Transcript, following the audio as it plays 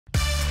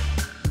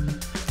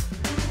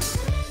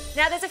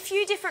Now there's a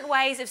few different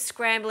ways of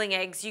scrambling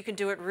eggs. You can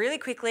do it really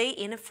quickly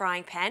in a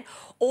frying pan,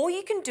 or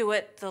you can do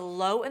it the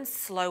low and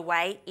slow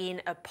way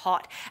in a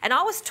pot. And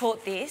I was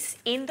taught this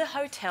in the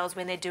hotels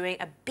when they're doing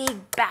a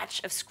big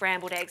batch of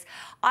scrambled eggs.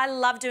 I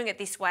love doing it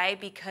this way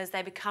because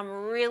they become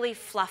really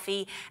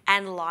fluffy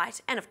and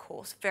light and of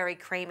course very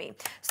creamy.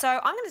 So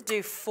I'm going to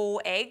do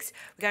 4 eggs.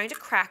 We're going to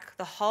crack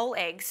the whole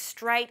egg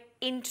straight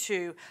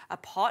into a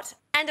pot.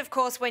 And of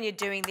course, when you're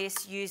doing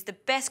this, use the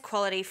best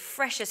quality,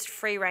 freshest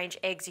free-range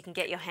eggs you can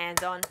get your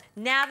hands on.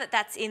 Now that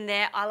that's in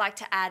there, I like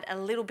to add a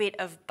little bit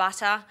of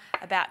butter,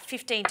 about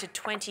 15 to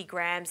 20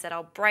 grams that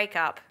I'll break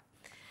up.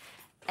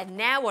 And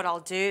now what I'll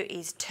do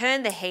is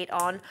turn the heat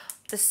on.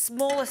 The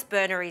smallest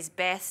burner is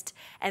best.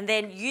 And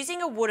then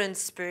using a wooden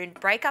spoon,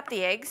 break up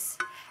the eggs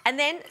and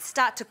then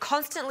start to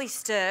constantly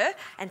stir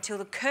until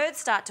the curds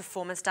start to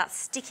form and start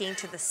sticking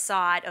to the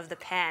side of the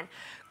pan.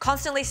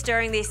 Constantly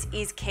stirring this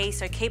is key,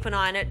 so keep an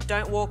eye on it,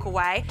 don't walk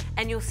away,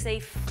 and you'll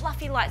see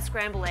fluffy light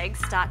scrambled eggs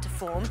start to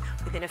form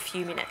within a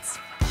few minutes.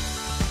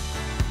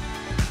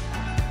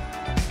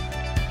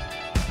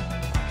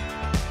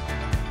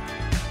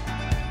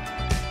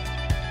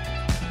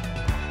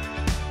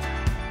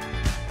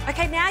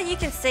 Okay, now you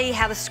can see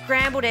how the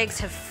scrambled eggs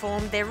have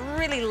formed. They're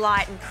really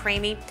light and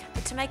creamy,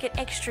 but to make it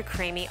extra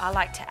creamy, I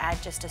like to add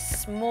just a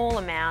small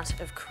amount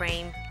of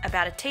cream,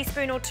 about a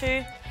teaspoon or 2,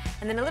 and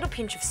then a little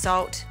pinch of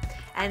salt,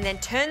 and then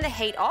turn the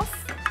heat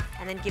off,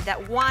 and then give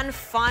that one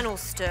final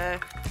stir,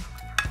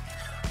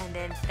 and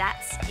then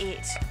that's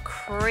it.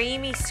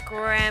 Creamy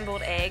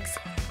scrambled eggs,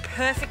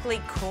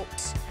 perfectly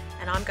cooked,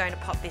 and I'm going to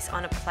pop this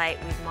on a plate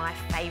with my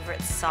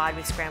favourite side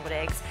with scrambled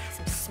eggs,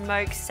 some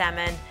smoked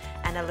salmon,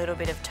 and a little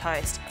bit of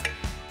toast.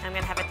 I'm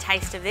going to have a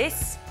taste of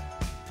this.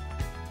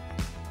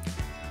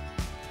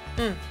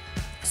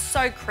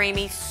 So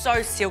creamy,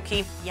 so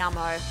silky,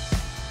 yummo.